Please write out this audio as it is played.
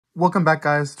Welcome back,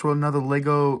 guys, to another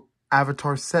LEGO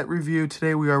Avatar set review.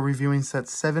 Today we are reviewing set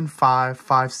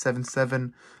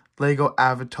 75577 LEGO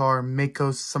Avatar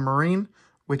Mako Submarine,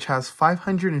 which has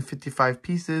 555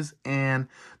 pieces, and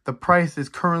the price is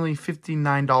currently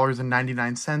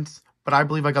 $59.99. But I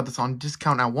believe I got this on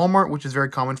discount at Walmart, which is very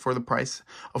common for the price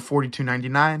of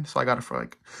 $42.99. So I got it for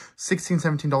like $16,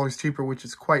 $17 cheaper, which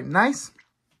is quite nice.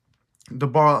 The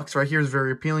box right here is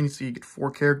very appealing. So you get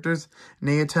 4 characters: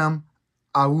 Nayatem,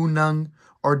 Aunung,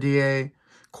 RDA,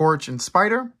 Korch, and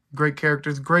Spider. Great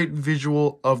characters, great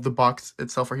visual of the box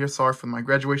itself right here. Sorry for my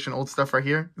graduation old stuff right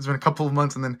here. It's been a couple of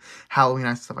months, and then Halloween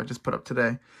night stuff I just put up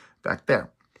today back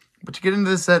there. But to get into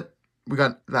this set, we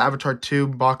got the Avatar 2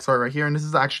 box art right here. And this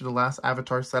is actually the last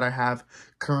Avatar set I have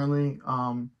currently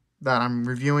that I'm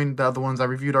reviewing. The other ones I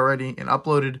reviewed already and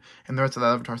uploaded, and the rest of the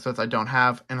Avatar sets I don't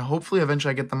have. And hopefully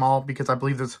eventually I get them all, because I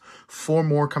believe there's 4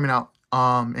 more coming out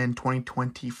in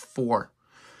 2024.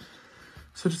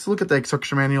 So just look at the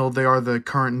instruction manual. They are the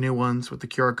current new ones with the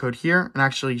QR code here. And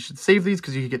actually, you should save these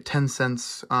because you could get 10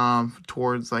 cents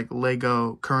towards like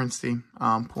Lego currency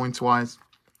points-wise.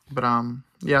 But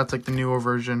yeah, it's like the newer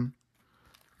version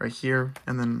right here.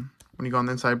 And then when you go on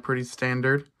the inside, pretty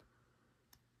standard.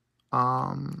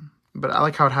 But I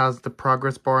like how it has the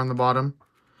progress bar on the bottom.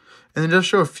 And it does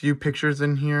show a few pictures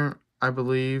in here, I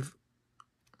believe.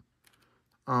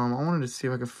 I wanted to see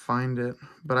if I could find it,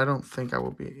 but I don't think I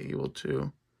will be able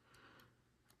to.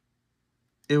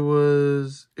 It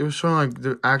was showing like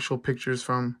the actual pictures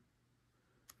from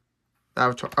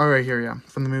Avatar. Oh, right here, yeah,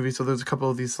 from the movie. So there's a couple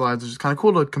of these slides, which is kind of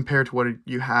cool to compare to what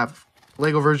you have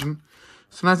Lego version.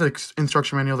 So nice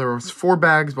instruction manual. There was 4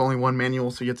 bags, but only 1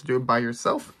 manual, so you have to do it by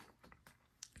yourself.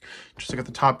 Just like at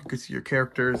the top, you can see your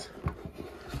characters.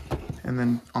 And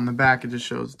then on the back, it just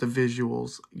shows the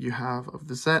visuals you have of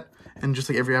the set. And just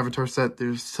like every Avatar set,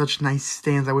 there's such nice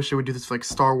stands. I wish they would do this for like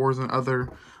Star Wars and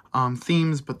other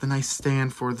themes, but the nice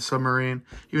stand for the submarine,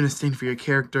 even a stand for your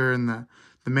character, and the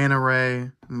manta ray,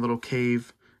 and the little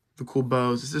cave, the cool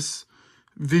bows. It's just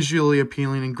visually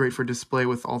appealing and great for display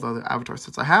with all the other Avatar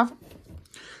sets I have.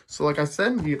 So like I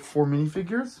said, you get 4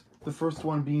 minifigures. The first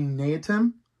one being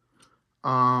Nayatem.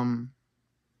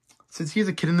 Since he's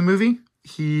a kid in the movie,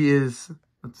 he is,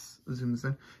 let's zoom this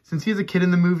in. Since he's a kid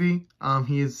in the movie,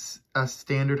 he is a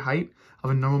standard height of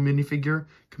a normal minifigure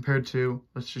compared to,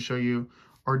 let's just show you,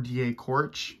 RDA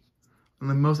Korch. And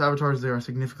then most avatars there are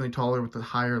significantly taller with the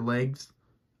higher legs.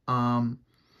 So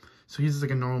he's just like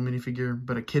a normal minifigure,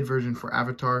 but a kid version for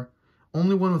Avatar.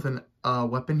 Only one with an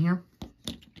weapon here.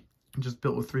 Just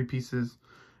built with 3 pieces.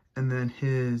 And then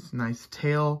his nice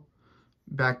tail,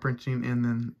 back printing, and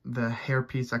then the hair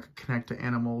piece that could connect to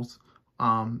animals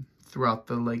throughout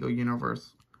the Lego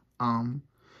universe.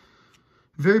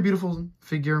 Very beautiful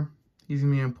figure. He's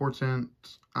gonna be important.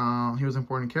 He was an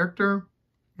important character,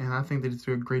 and I think they just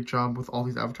do a great job with all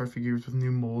these Avatar figures with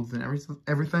new molds and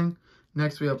everything.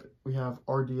 Next, we have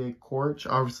RDA Korch,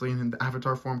 obviously in the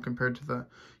Avatar form compared to the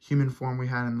human form we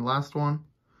had in the last one.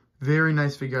 Very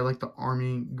nice figure. I like the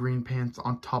army green pants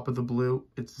on top of the blue.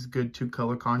 It's this good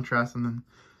 2-color contrast, and then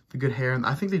the good hair. And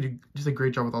I think they do just a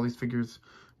great job with all these figures,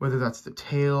 whether that's the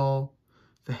tail,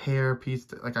 the hair piece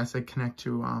that, like I said, connect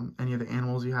to any of the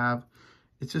animals you have.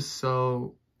 It's just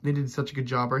so, they did such a good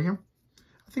job right here.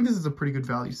 I think this is a pretty good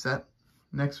value set.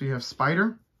 Next, we have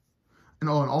Spider. And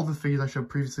all the figures I showed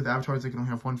previously, the avatars, they can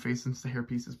only have 1 face since the hair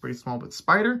piece is pretty small. But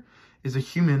Spider is a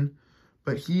human,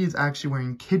 but he is actually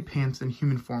wearing kid pants in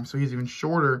human form. So he's even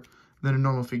shorter than a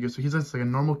normal figure. So he's just like a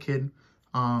normal kid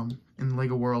in the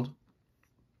Lego world.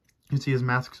 You can see his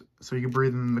mask, so you can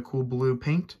breathe in the cool blue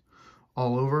paint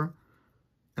all over.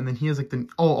 And then he has like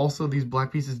also these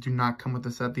black pieces do not come with the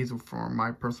set. These are for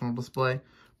my personal display.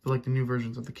 But like the new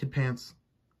versions of the kid pants,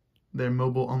 they're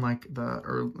mobile, unlike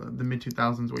the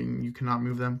mid-2000s where you cannot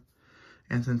move them.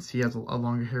 And since he has a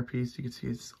longer hair piece, you can see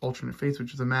his alternate face,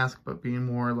 which is a mask, but being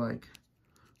more like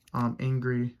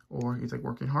angry, or he's like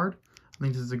working hard. I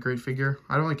think this is a great figure.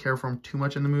 I don't really care for him too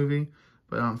much in the movie,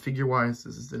 but figure-wise,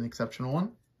 this is an exceptional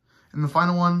one. And the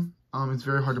final one, it's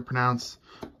very hard to pronounce,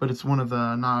 but it's one of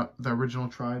the, not the original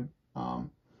tribe, the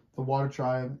water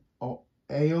tribe,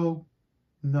 Aonung.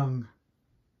 Here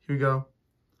we go.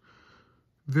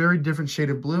 Very different shade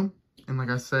of blue. And like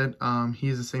I said, he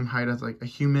is the same height as like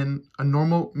a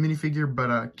normal minifigure, but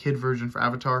a kid version for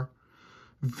Avatar.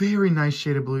 Very nice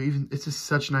shade of blue. Even it's just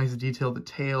such nice detail, the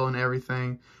tail and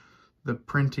everything, the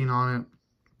printing on it.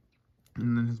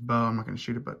 And then his bow, I'm not going to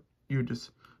shoot it, but you would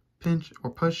just pinch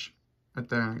or push right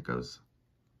there and it goes.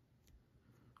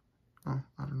 Oh,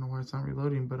 I don't know why it's not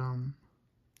reloading, but oh,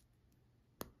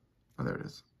 there it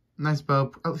is. Nice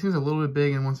bow. It seems a little bit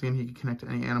big, and once again, he can connect to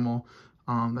any animal.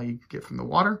 that you get from the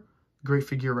water. Great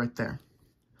figure right there.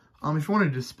 If you want to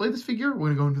display this figure,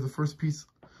 we're going to go into the first piece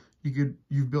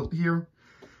you've built here.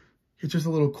 It's just a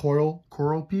little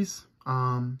coral piece.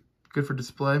 Good for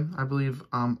display. I believe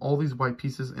all these white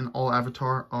pieces in all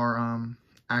Avatar are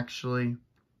actually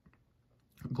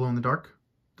glow in the dark.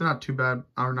 They're not too bad,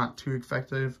 or not too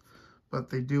effective, but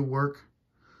they do work.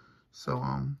 So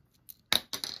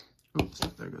oops,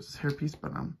 there goes this hairpiece.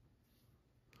 But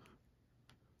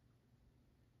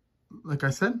like I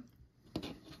said,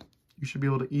 you should be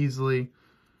able to easily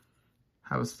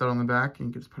have a stud on the back, and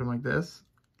you can just put him like this,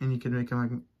 and you can make him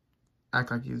like act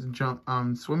like he's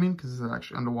swimming, because this is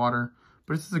actually underwater.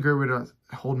 But this is a great way to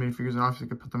hold minifigures, and obviously you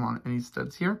could put them on any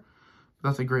studs here. But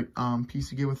that's a great piece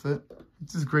to get with it.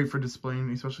 This is great for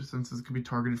displaying, especially since this could be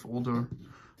targeted for older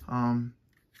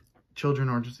children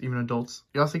or just even adults.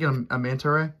 You also get a manta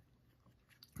ray,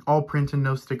 all printed,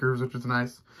 no stickers, which is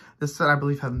nice. This set I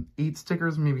believe had 8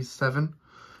 stickers, maybe 7.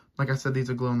 Like I said, these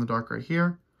are glow in the dark right here.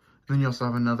 And then you also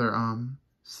have another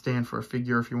stand for a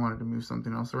figure if you wanted to move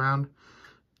something else around.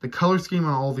 The color scheme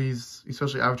on all these,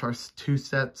 especially Avatar 2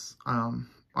 sets,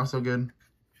 are so good.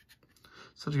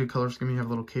 Such a good color scheme. You have a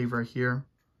little cave right here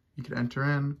you could enter in.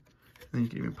 And then you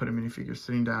can even put a minifigure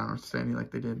sitting down or standing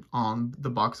like they did on the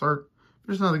box art.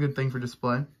 But just another good thing for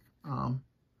display.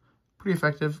 Pretty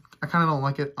effective. I kind of don't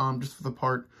like it just for the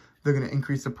part. They're going to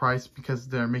increase the price because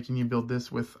they're making you build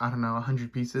this with, I don't know,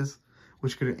 100 pieces,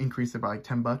 which could increase it by like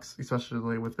 10 bucks,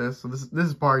 especially with this. So this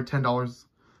is probably $10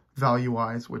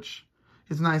 value-wise, which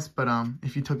is nice, but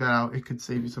if you took that out, it could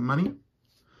save you some money.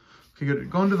 Okay, good.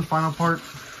 Going to the final part,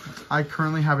 I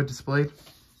currently have it displayed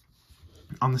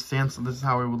on the stand, so this is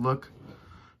how it would look.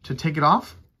 To take it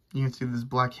off, you can see this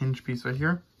black hinge piece right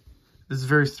here. This is a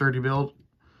very sturdy build.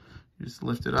 You just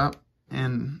lift it up,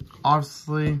 and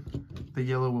obviously the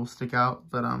yellow will stick out,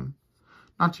 but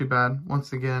not too bad.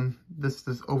 Once again, this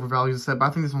overvalues the set, but I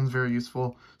think this one's very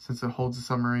useful since it holds a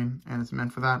submarine and it's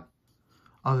meant for that.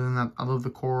 Other than that, I love the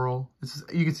coral. This is,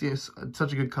 you can see it's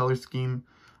such a good color scheme.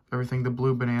 Everything, the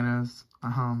blue bananas.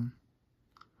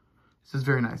 This is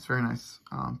very nice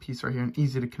piece right here, and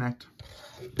easy to connect.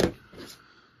 To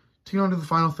get on to the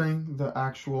final thing, the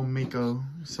actual Mako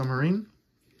Submarine.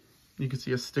 You can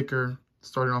see a sticker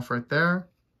starting off right there,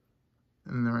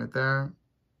 and then right there.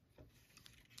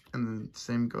 And then the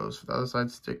same goes for the other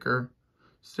side, sticker.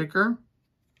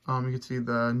 You can see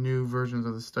the new versions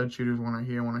of the stud shooters, one right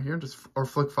here, just, or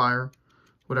flick fire,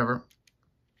 whatever.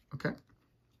 Okay.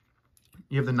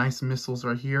 You have the nice missiles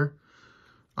right here.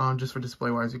 Just for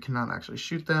display wise, you cannot actually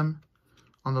shoot them.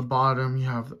 On the bottom, you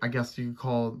have, I guess you could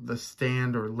call the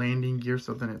stand or landing gear,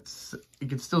 so then you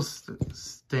can still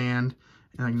stand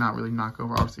and like not really knock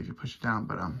over, obviously if you push it down,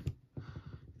 but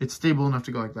it's stable enough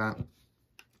to go like that.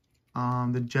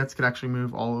 The jets could actually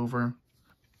move all over.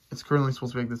 It's currently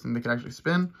supposed to be like this, and they could actually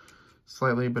spin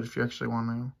slightly, but if you actually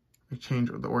want to change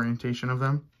the orientation of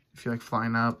them, if you like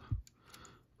flying up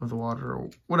with the water or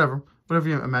whatever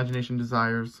your imagination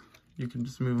desires, you can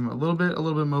just move them a little bit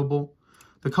mobile.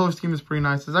 The color scheme is pretty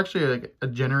nice. There's actually like a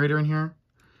generator in here.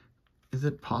 Is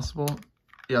it possible?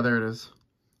 Yeah, there it is.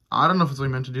 I don't know if it's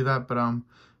really meant to do that, but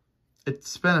it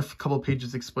spent a couple of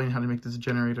pages explaining how to make this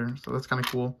generator, so that's kind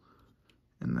of cool.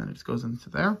 And then it just goes into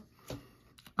there.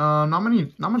 Not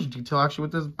much detail actually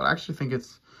with this, but I actually think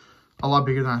it's a lot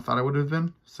bigger than I thought it would have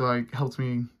been. So it helps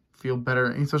me feel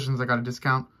better, especially since I got a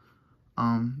discount,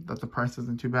 that the price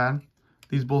isn't too bad.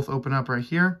 These both open up right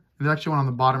here. There's actually one on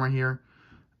the bottom right here.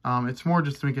 It's more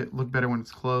just to make it look better when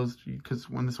it's closed, because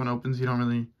when this one opens, you don't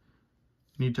really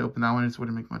need to open that one. It just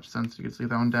wouldn't make much sense. You could leave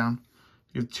that one down.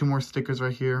 You have 2 more stickers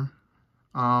right here.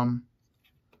 For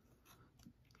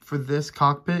this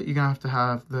cockpit, you're gonna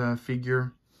have the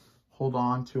figure hold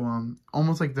on to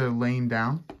almost like they're laying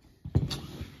down,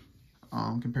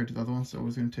 compared to the other one. So I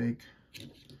was gonna take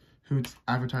who it's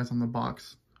advertised on the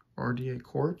box, RDA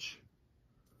Corch.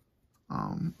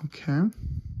 Okay, and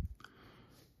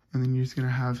then you're just gonna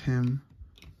have him.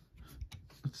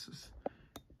 Let's just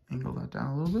angle that down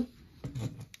a little bit.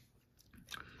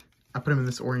 I put him in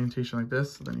this orientation like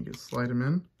this, so then you can slide him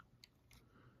in.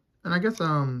 And I guess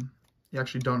you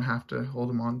actually don't have to hold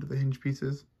him on to the hinge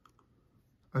pieces.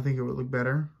 I think it would look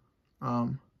better. But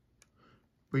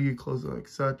you close it like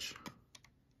such.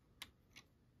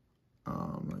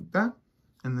 Like that.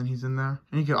 And then he's in there.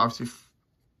 And you can obviously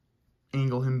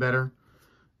angle him better.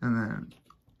 And then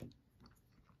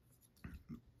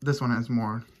this one has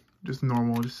more just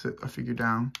normal, just sit a figure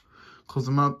down, close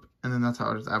them up, and then that's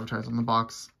how it is advertised on the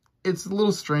box. It's a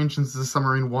little strange since the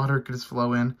submarine, water could just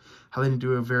flow in. How they didn't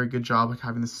do a very good job like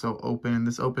having this so open and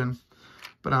this open.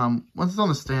 But once it's on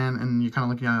the stand and you're kind of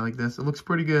looking at it like this, it looks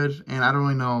pretty good. And I don't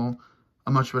really know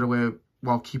a much better way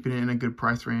while keeping it in a good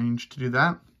price range to do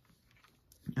that.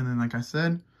 And then, like I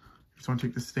said, just want to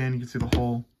take the stand. You can see the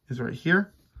hole is right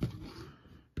here.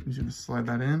 You're just going to slide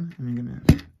that in, and you're going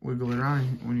to wiggle it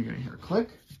around when you're going to hear a click.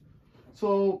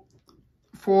 So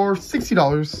for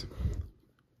 $60,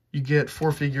 you get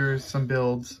 4 figures, some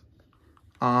builds.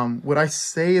 Would I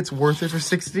say it's worth it for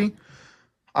 $60?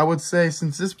 I would say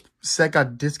since this set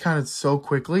got discounted so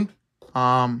quickly,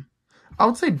 I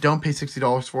would say don't pay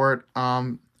 $60 for it.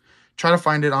 Try to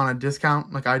find it on a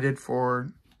discount like I did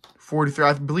for $43.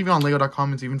 I believe on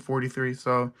Lego.com it's even $43.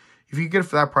 So if you get it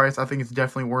for that price, I think it's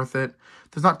definitely worth it.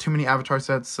 There's not too many Avatar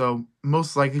sets, so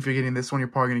most likely if you're getting this one, you're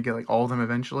probably going to get like all of them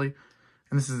eventually.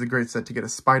 And this is a great set to get a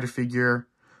spider figure,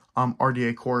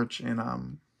 RDA Korch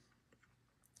in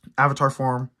Avatar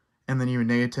form, and then even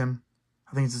Neotim.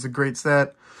 I think this is a great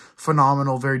set.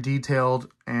 Phenomenal, very detailed.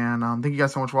 And thank you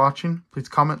guys so much for watching. Please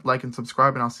comment, like, and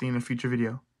subscribe, and I'll see you in a future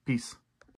video. Peace.